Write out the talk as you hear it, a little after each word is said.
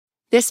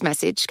This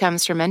message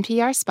comes from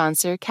NPR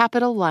sponsor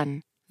Capital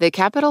One. The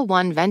Capital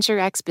One Venture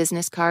X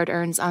business card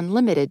earns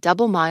unlimited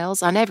double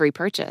miles on every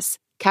purchase.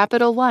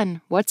 Capital One,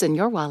 what's in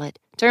your wallet?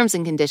 Terms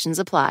and conditions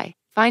apply.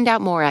 Find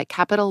out more at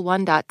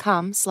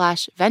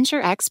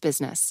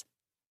CapitalOne.com/VentureXBusiness.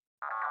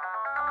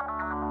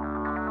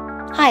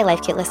 Hi,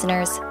 Life Kit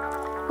listeners.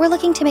 We're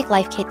looking to make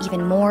Life Kit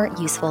even more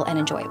useful and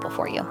enjoyable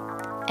for you.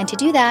 And to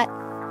do that,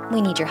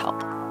 we need your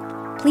help.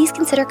 Please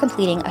consider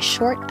completing a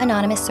short,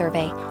 anonymous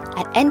survey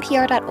at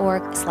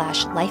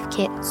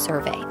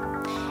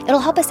npr.org/lifekitsurvey. It'll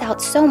help us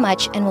out so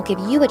much and will give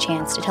you a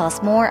chance to tell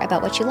us more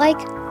about what you like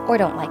or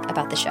don't like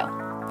about the show.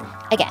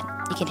 Again,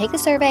 you can take the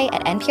survey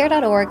at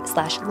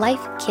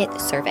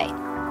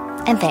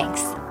npr.org/lifekitsurvey. And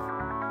thanks.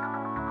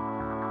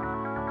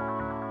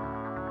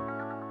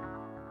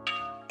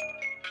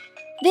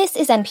 This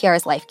is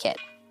NPR's Life Kit.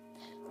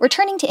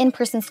 Returning to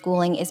in-person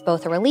schooling is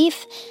both a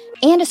relief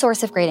and a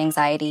source of great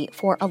anxiety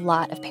for a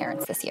lot of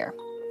parents this year.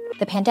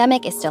 The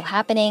pandemic is still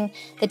happening,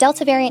 the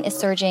Delta variant is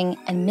surging,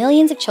 and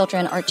millions of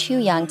children are too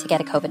young to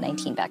get a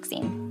COVID-19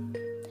 vaccine.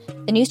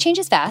 The news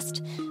changes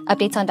fast.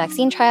 Updates on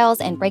vaccine trials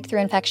and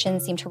breakthrough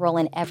infections seem to roll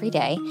in every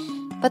day,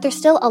 but there's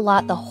still a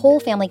lot the whole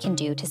family can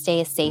do to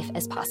stay as safe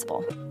as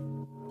possible.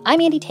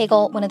 I'm Andy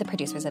Tagle, one of the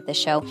producers of this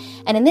show,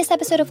 and in this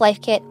episode of Life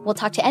Kit, we'll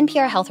talk to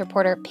NPR health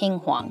reporter Pien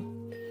Huang.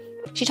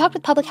 She talked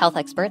with public health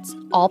experts,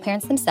 all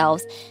parents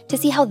themselves, to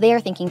see how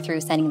they're thinking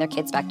through sending their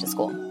kids back to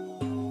school.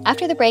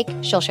 After the break,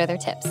 she'll share their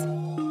tips.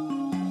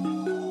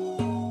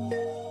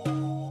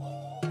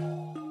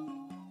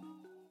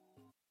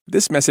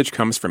 This message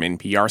comes from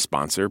NPR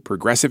sponsor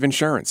Progressive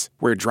Insurance,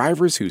 where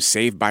drivers who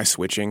save by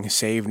switching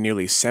save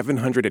nearly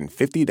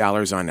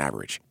 $750 on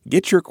average.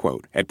 Get your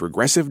quote at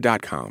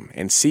Progressive.com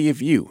and see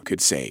if you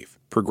could save.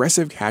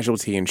 Progressive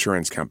Casualty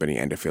Insurance Company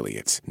and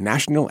Affiliates.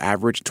 National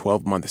average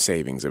 12-month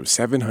savings of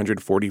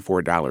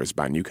 $744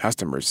 by new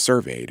customers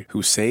surveyed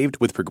who saved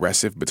with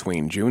Progressive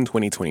between June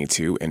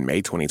 2022 and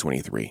May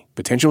 2023.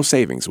 Potential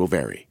savings will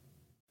vary.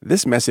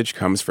 This message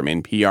comes from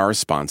NPR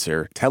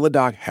sponsor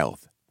Teladoc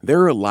Health.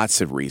 There are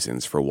lots of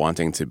reasons for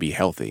wanting to be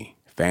healthy.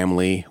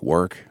 Family,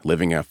 work,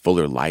 living a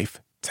fuller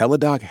life.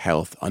 Teladoc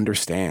Health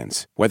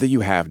understands. Whether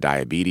you have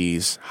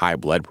diabetes, high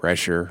blood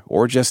pressure,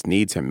 or just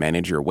need to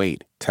manage your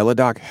weight,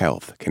 Teladoc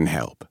Health can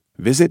help.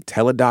 Visit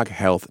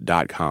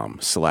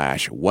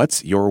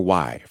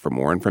teladochealth.com/whatsyourwhy for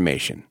more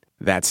information.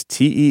 That's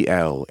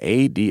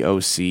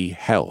TELADOC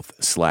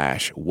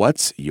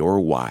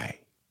health/whatsyourwhy.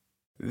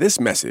 This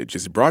message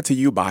is brought to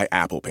you by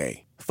Apple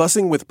Pay.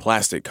 Fussing with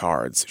plastic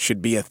cards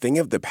should be a thing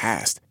of the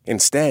past.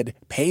 Instead,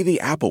 pay the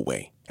Apple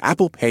way.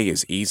 Apple Pay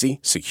is easy,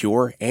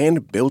 secure,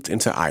 and built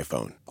into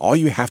iPhone. All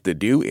you have to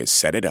do is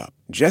set it up.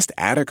 Just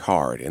add a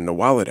card in the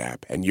Wallet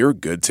app and you're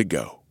good to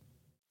go.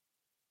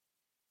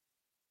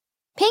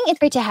 Pien, it's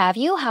great to have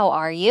you. How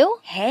are you?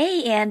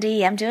 Hey,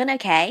 Andy. I'm doing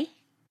okay.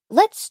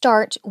 Let's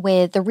start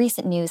with the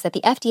recent news that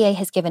the FDA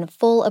has given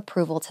full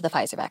approval to the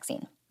Pfizer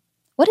vaccine.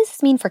 What does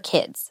this mean for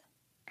kids?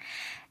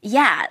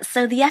 Yeah,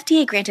 so the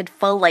FDA granted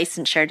full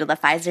licensure to the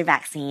Pfizer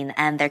vaccine,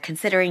 and they're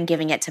considering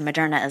giving it to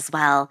Moderna as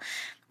well.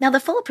 Now, the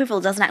full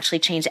approval doesn't actually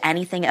change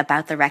anything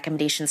about the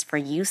recommendations for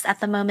use at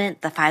the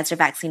moment. The Pfizer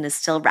vaccine is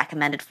still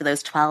recommended for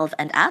those 12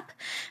 and up.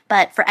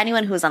 But for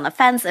anyone who is on the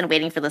fence and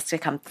waiting for this to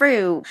come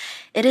through,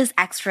 it is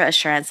extra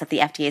assurance that the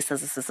FDA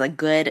says this is a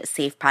good,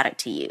 safe product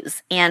to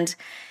use. And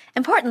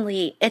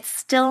importantly, it's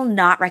still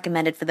not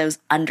recommended for those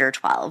under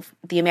 12.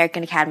 The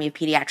American Academy of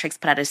Pediatrics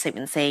put out a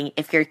statement saying,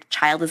 if your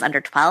child is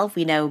under 12,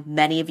 we know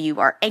many of you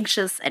are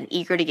anxious and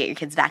eager to get your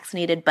kids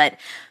vaccinated, but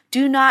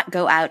do not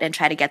go out and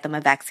try to get them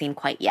a vaccine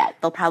quite yet.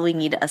 They'll probably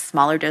need a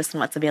smaller dose than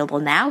what's available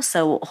now,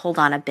 so hold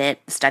on a bit.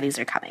 Studies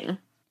are coming.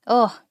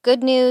 Oh,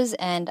 good news,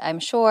 and I'm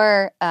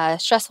sure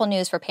stressful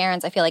news for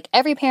parents. I feel like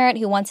every parent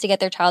who wants to get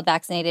their child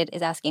vaccinated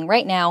is asking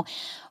right now,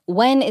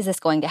 when is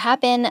this going to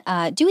happen?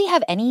 Do we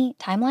have any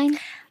timeline?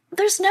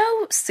 There's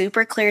no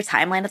super clear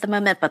timeline at the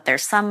moment, but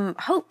there's some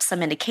hope,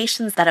 some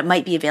indications that it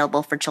might be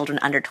available for children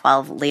under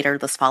 12 later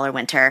this fall or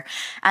winter.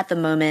 At the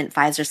moment,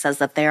 Pfizer says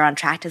that they're on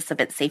track to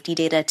submit safety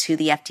data to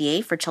the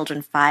FDA for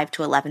children 5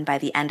 to 11 by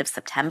the end of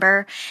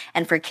September,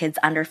 and for kids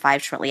under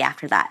 5 shortly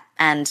after that.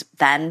 And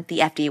then the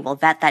FDA will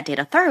vet that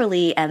data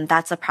thoroughly, and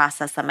that's a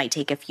process that might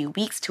take a few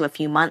weeks to a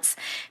few months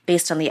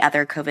based on the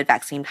other COVID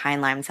vaccine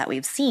timelines that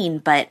we've seen.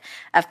 But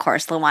of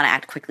course, they'll want to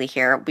act quickly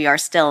here. We are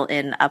still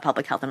in a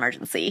public health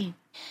emergency.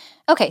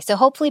 Okay, so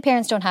hopefully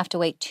parents don't have to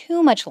wait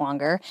too much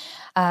longer.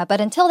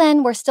 But until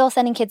then, we're still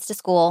sending kids to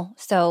school.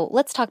 So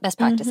let's talk best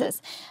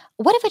practices.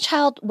 What if a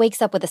child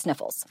wakes up with the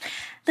sniffles?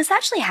 This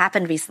actually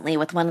happened recently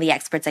with one of the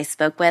experts I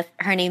spoke with.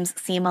 Her name's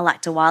Seema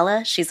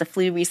Lakdawala. She's a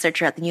flu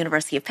researcher at the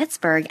University of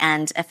Pittsburgh,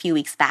 and a few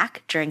weeks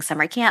back, during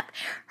summer camp,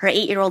 her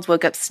 8-year-old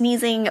woke up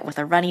sneezing with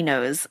a runny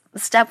nose.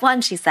 Step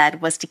 1, she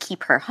said, was to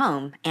keep her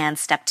home. And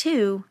step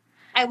 2...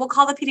 I will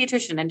call the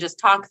pediatrician and just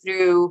talk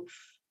through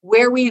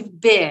where we've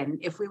been.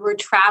 If we were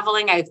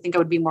traveling, I think I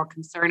would be more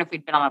concerned if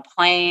we'd been on a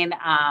plane,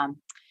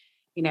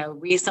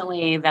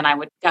 recently, then I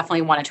would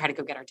definitely want to try to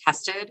go get her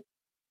tested.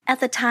 At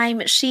the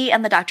time, she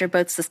and the doctor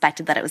both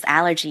suspected that it was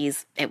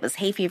allergies. It was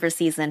hay fever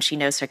season. She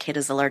knows her kid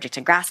is allergic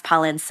to grass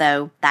pollen.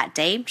 So that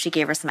day, she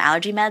gave her some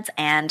allergy meds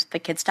and the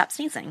kid stopped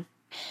sneezing.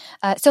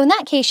 So in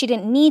that case, she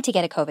didn't need to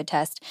get a COVID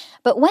test.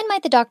 But when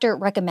might the doctor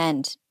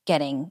recommend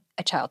getting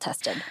a child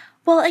tested?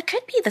 Well, it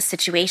could be the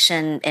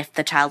situation if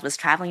the child was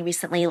traveling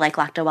recently, like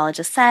Lakdawala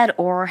just said,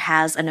 or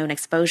has a known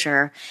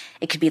exposure.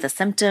 It could be the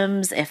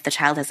symptoms, if the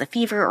child has a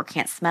fever or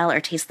can't smell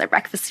or taste their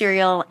breakfast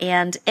cereal,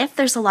 and if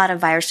there's a lot of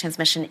virus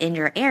transmission in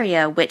your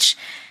area, which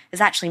is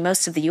actually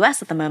most of the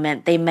U.S. at the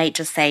moment, they might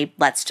just say,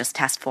 let's just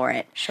test for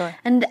it. Sure.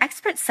 And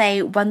experts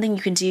say one thing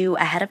you can do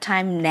ahead of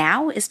time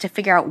now is to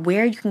figure out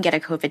where you can get a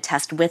COVID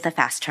test with a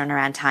fast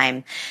turnaround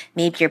time.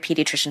 Maybe your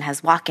pediatrician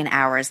has walk-in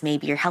hours,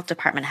 maybe your health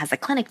department has a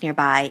clinic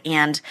nearby,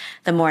 and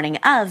the morning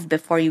of,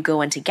 before you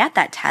go in to get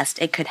that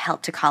test, it could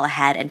help to call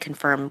ahead and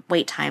confirm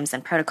wait times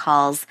and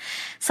protocols.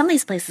 Some of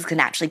these places can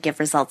actually give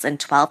results in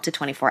 12 to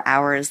 24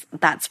 hours.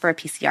 That's for a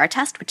PCR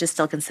test, which is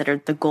still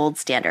considered the gold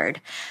standard.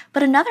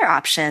 But another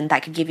option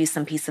that could give you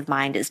some peace of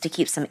mind is to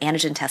keep some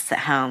antigen tests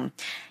at home.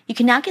 You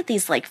can now get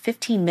these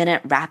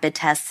 15-minute rapid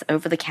tests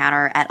over the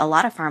counter at a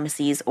lot of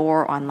pharmacies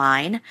or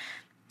online.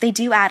 They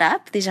do add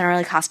up. They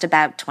generally cost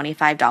about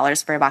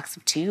 $25 for a box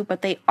of 2,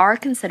 but they are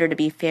considered to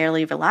be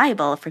fairly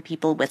reliable for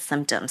people with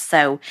symptoms.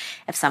 So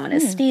if someone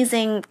is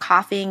sneezing,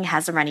 coughing,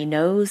 has a runny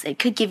nose, it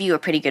could give you a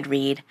pretty good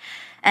read.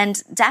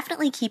 And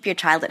definitely keep your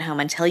child at home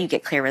until you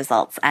get clear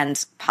results,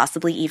 and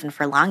possibly even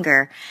for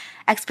longer.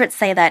 Experts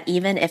say that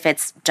even if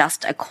it's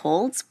just a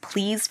cold,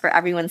 please, for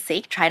everyone's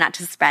sake, try not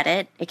to spread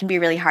it. It can be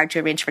really hard to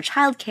arrange for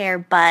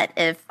childcare, but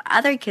if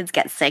other kids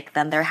get sick,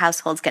 then their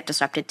households get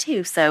disrupted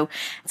too. So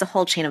it's a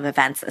whole chain of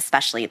events,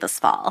 especially this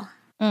fall.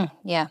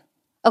 Yeah.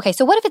 Okay,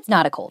 so what if it's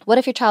not a cold? What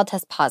if your child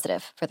tests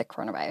positive for the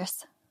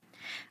coronavirus?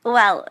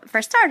 Well,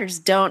 for starters,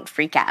 don't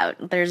freak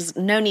out. There's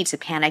no need to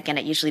panic, and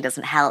it usually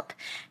doesn't help.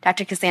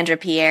 Dr. Cassandra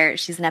Pierre,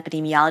 she's an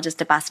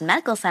epidemiologist at Boston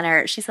Medical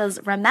Center. She says,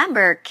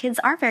 remember, kids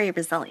are very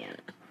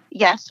resilient.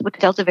 Yes, with the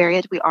Delta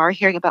variant, we are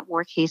hearing about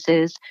more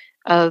cases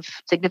of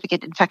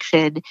significant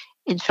infection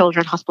in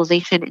children,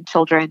 hospitalization in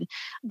children.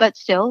 But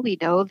still, we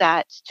know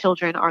that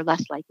children are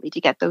less likely to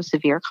get those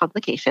severe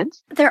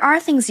complications. There are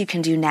things you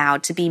can do now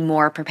to be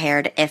more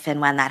prepared if and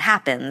when that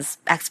happens.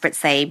 Experts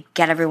say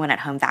get everyone at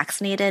home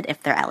vaccinated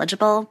if they're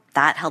eligible.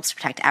 That helps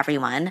protect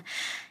everyone.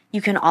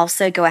 You can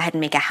also go ahead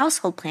and make a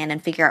household plan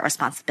and figure out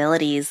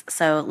responsibilities.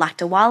 So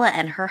Lakdawala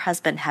and her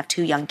husband have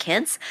 2 young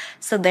kids,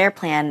 so their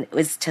plan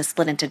is to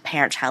split into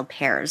parent-child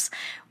pairs.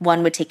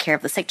 One would take care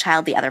of the sick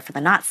child, the other for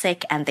the not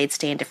sick, and they'd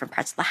stay in different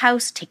parts of the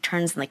house, take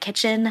turns in the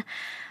kitchen.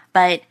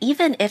 But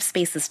even if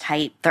space is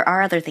tight, there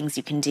are other things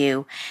you can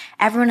do.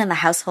 Everyone in the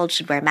household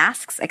should wear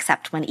masks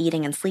except when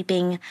eating and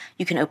sleeping.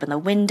 You can open the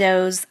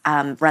windows,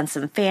 run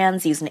some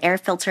fans, use an air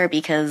filter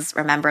because,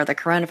 remember, the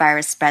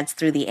coronavirus spreads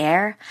through the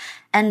air.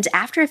 And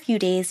after a few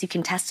days, you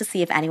can test to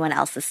see if anyone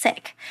else is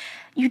sick.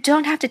 You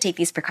don't have to take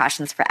these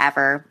precautions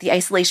forever. The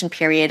isolation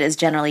period is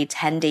generally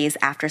 10 days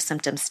after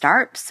symptoms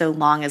start, so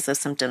long as those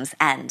symptoms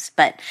end.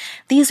 But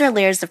these are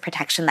layers of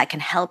protection that can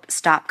help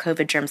stop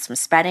COVID germs from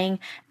spreading,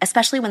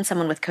 especially when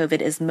someone with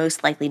COVID is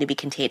most likely to be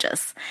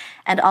contagious.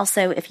 And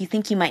also, if you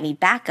think you might need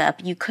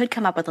backup, you could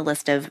come up with a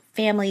list of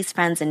families,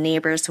 friends, and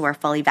neighbors who are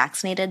fully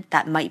vaccinated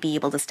that might be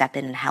able to step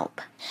in and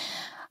help.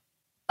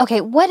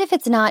 Okay, what if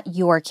it's not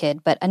your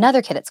kid, but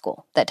another kid at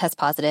school that tests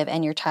positive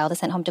and your child is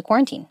sent home to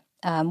quarantine?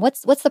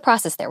 What's the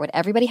process there? Would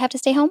everybody have to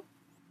stay home?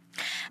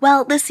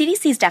 Well, the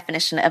CDC's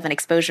definition of an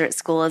exposure at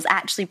school is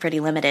actually pretty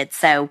limited.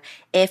 So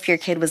if your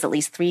kid was at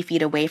least 3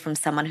 feet away from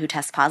someone who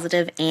tests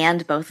positive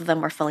and both of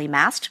them were fully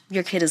masked,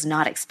 your kid is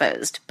not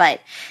exposed.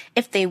 But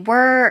if they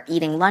were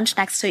eating lunch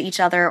next to each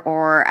other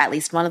or at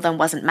least one of them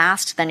wasn't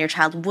masked, then your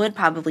child would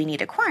probably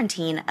need a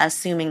quarantine,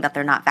 assuming that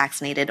they're not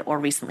vaccinated or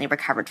recently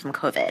recovered from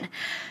COVID.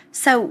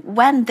 So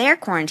when they're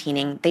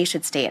quarantining, they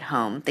should stay at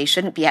home. They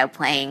shouldn't be out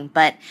playing,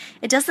 but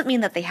it doesn't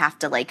mean that they have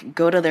to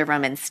go to their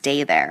room and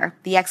stay there.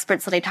 The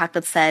experts that I talked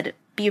with said,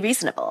 be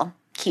reasonable.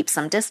 Keep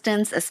some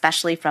distance,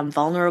 especially from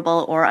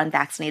vulnerable or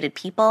unvaccinated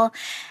people,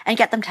 and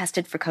get them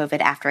tested for COVID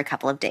after a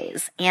couple of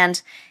days.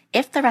 And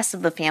if the rest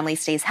of the family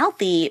stays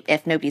healthy,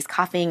 if nobody's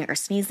coughing or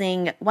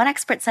sneezing, one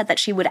expert said that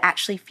she would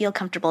actually feel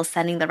comfortable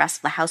sending the rest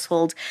of the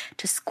household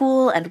to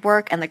school and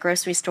work and the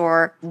grocery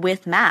store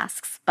with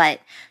masks,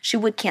 but she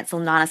would cancel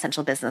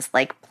non-essential business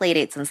like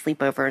playdates and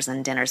sleepovers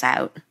and dinners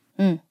out.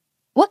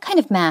 What kind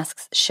of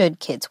masks should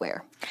kids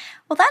wear?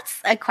 Well, that's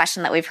a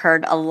question that we've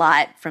heard a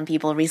lot from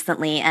people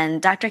recently,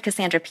 and Dr.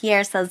 Cassandra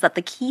Pierre says that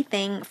the key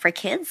thing for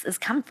kids is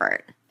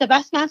comfort. The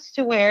best mask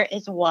to wear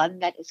is one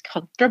that is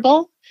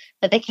comfortable,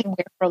 that they can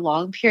wear for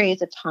long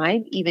periods of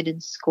time, even in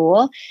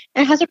school,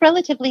 and has a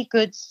relatively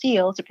good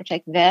seal to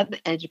protect them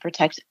and to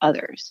protect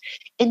others.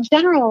 In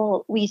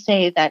general, we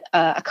say that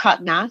a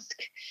cotton mask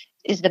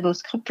is the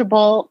most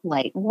comfortable,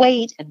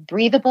 lightweight, and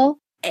breathable.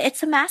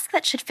 It's a mask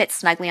that should fit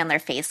snugly on their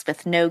face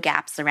with no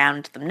gaps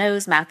around the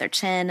nose, mouth, or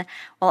chin,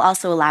 while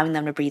also allowing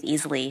them to breathe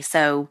easily.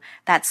 So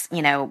that's,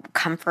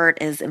 comfort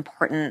is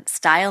important.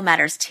 Style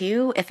matters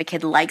too. If a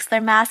kid likes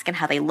their mask and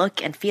how they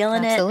look and feel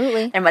in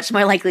it, they're much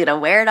more likely to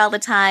wear it all the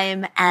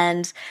time.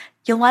 And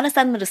you'll want to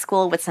send them to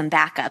school with some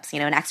backups,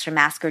 an extra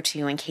mask or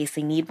two in case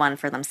they need one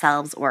for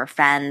themselves or a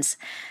friend.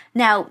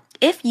 Now,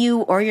 if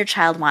you or your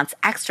child wants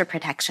extra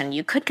protection,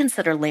 you could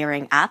consider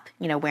layering up.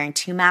 Wearing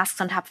 2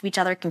 masks on top of each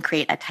other can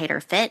create a tighter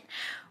fit.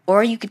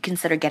 Or you could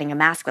consider getting a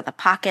mask with a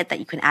pocket that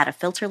you can add a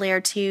filter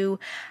layer to.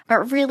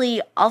 But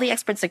really, all the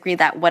experts agree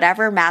that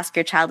whatever mask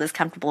your child is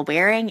comfortable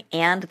wearing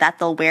and that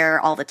they'll wear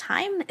all the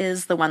time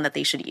is the one that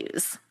they should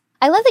use.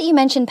 I love that you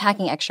mentioned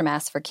packing extra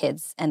masks for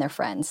kids and their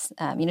friends.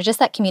 Just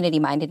that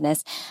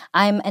community-mindedness.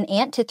 I'm an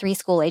aunt to 3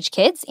 school-age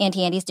kids.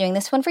 Auntie Andy's doing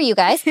this one for you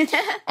guys. And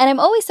I'm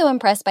always so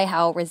impressed by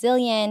how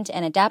resilient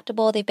and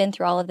adaptable they've been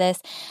through all of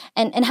this,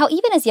 and how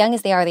even as young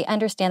as they are, they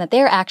understand that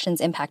their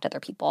actions impact other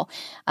people.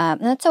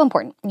 And that's so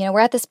important. We're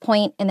at this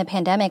point in the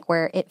pandemic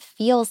where it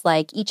feels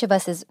like each of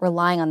us is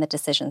relying on the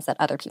decisions that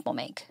other people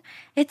make.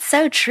 It's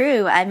so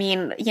true. I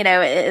mean,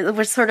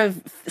 we're sort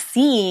of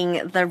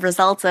seeing the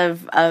results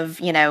of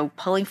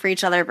pulling for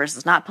each other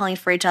versus not pulling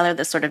for each other,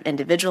 this sort of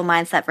individual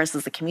mindset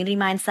versus the community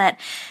mindset.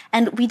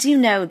 And we do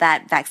know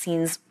that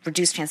vaccines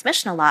reduce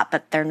transmission a lot,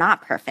 but they're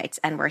not perfect.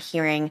 And we're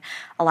hearing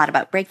a lot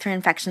about breakthrough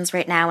infections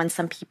right now in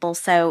some people.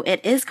 So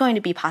it is going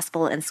to be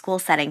possible in school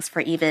settings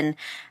for even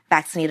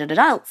vaccinated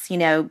adults,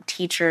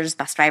 teachers,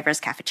 bus drivers,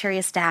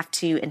 cafeteria staff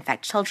to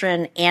infect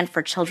children and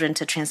for children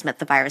to transmit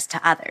the virus to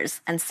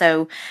others. And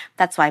so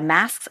that's why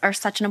masks are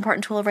such an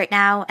important tool right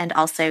now, and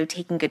also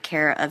taking good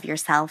care of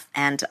yourself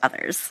and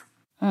others.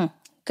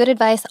 Good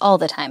advice all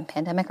the time,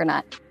 pandemic or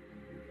not.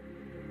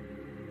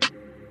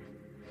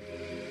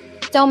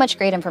 So much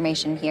great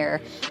information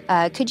here.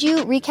 Could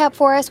you recap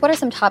for us? What are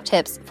some top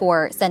tips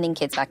for sending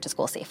kids back to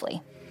school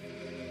safely?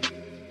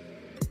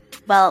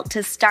 Well,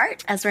 to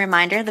start, as a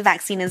reminder, the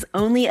vaccine is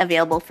only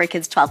available for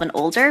kids 12 and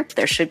older.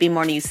 There should be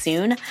more news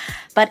soon.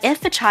 But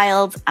if a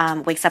child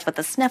wakes up with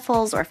the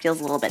sniffles or feels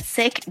a little bit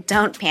sick,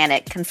 don't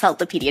panic. Consult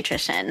the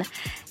pediatrician.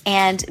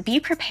 And be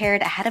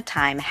prepared ahead of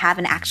time. Have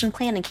an action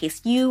plan in case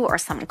you or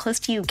someone close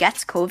to you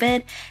gets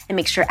COVID, and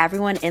make sure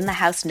everyone in the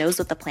house knows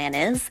what the plan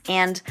is.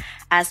 And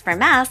as for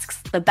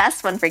masks, the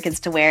best one for kids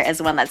to wear is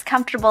one that's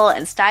comfortable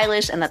and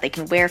stylish and that they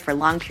can wear for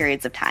long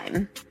periods of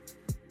time.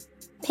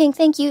 Pink,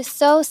 thank you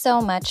so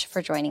much for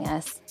joining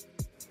us.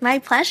 My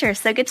pleasure.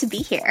 So good to be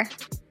here.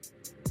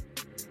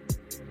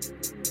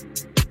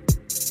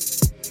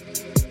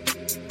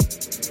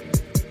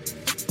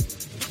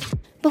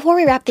 Before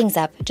we wrap things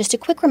up, just a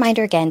quick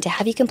reminder again to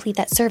have you complete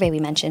that survey we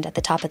mentioned at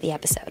the top of the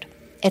episode.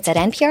 It's at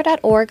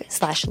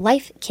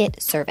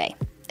npr.org/lifekitsurvey.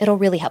 It'll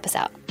really help us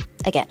out.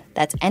 Again,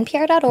 that's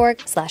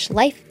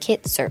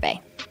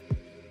npr.org/lifekitsurvey.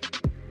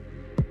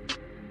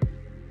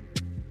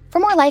 For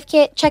more Life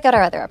Kit, check out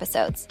our other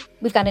episodes.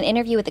 We've got an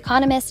interview with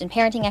economist and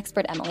parenting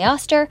expert Emily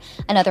Oster,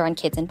 another on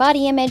kids and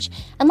body image,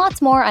 and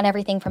lots more on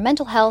everything from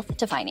mental health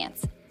to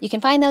finance. You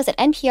can find those at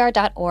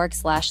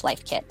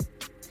npr.org/lifekit.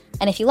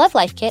 And if you love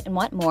Life Kit and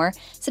want more,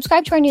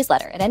 subscribe to our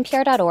newsletter at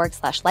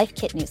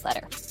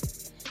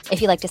npr.org/lifekitnewsletter.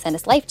 If you'd like to send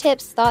us life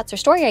tips, thoughts, or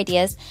story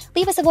ideas,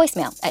 leave us a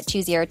voicemail at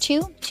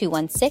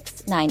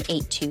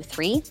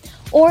 202-216-9823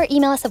 or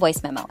email us a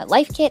voice memo at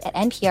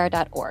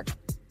lifekit@npr.org.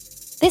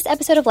 This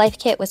episode of Life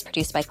Kit was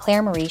produced by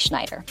Claire Marie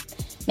Schneider.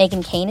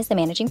 Megan Kane is the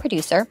managing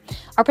producer.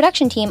 Our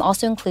production team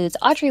also includes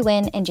Audrey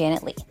Wynn and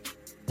Janet Lee.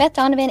 Beth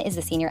Donovan is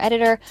the senior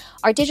editor.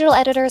 Our digital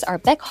editors are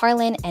Beck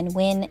Harlan and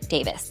Wynn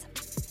Davis.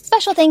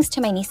 Special thanks to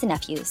my niece and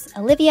nephews,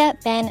 Olivia,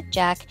 Ben,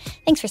 Jack.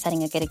 Thanks for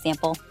setting a good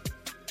example.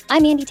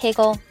 I'm Andy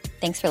Tagle.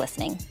 Thanks for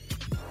listening.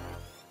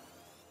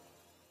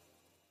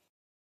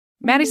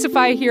 Maddie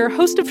Sofia here,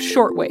 host of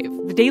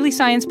Shortwave, the daily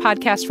science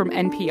podcast from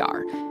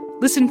NPR.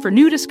 Listen for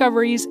new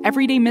discoveries,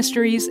 everyday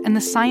mysteries, and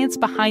the science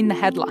behind the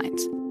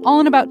headlines, all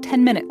in about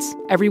 10 minutes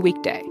every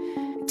weekday.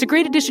 It's a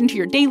great addition to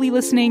your daily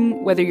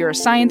listening, whether you're a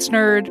science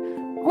nerd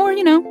or,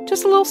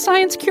 just a little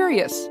science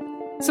curious.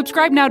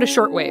 Subscribe now to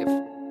Shortwave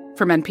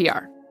from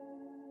NPR.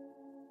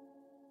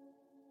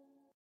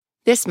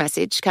 This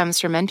message comes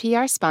from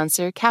NPR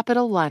sponsor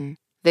Capital One.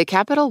 The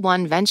Capital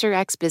One Venture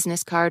X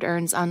business card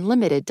earns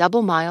unlimited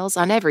double miles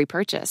on every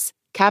purchase.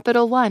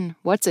 Capital One,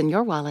 what's in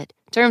your wallet?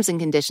 Terms and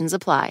conditions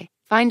apply.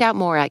 Find out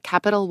more at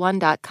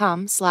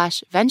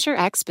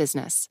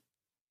CapitalOne.com/VentureXBusiness.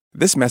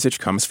 This message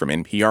comes from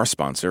NPR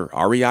sponsor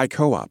REI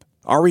Co-op.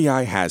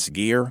 REI has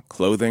gear,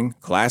 clothing,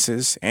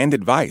 classes, and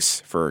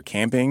advice for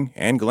camping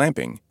and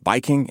glamping,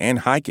 biking and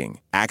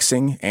hiking,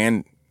 axing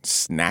and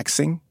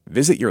snacksing.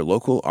 Visit your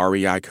local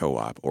REI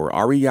Co-op or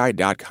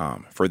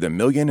rei.com for the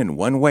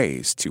 1,000,001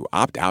 ways to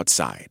opt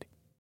outside.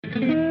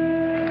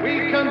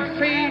 We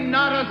concede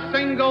not a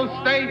single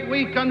state.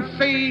 We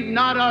concede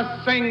not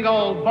a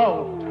single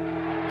vote.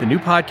 The new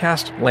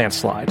podcast,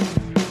 Landslide.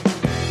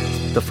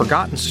 The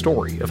forgotten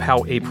story of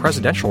how a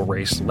presidential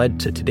race led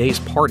to today's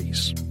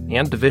parties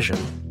and division.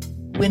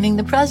 Winning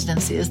the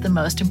presidency is the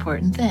most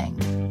important thing.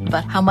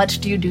 But how much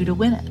do you do to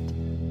win it?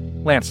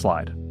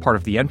 Landslide, part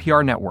of the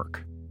NPR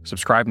network.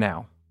 Subscribe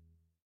now.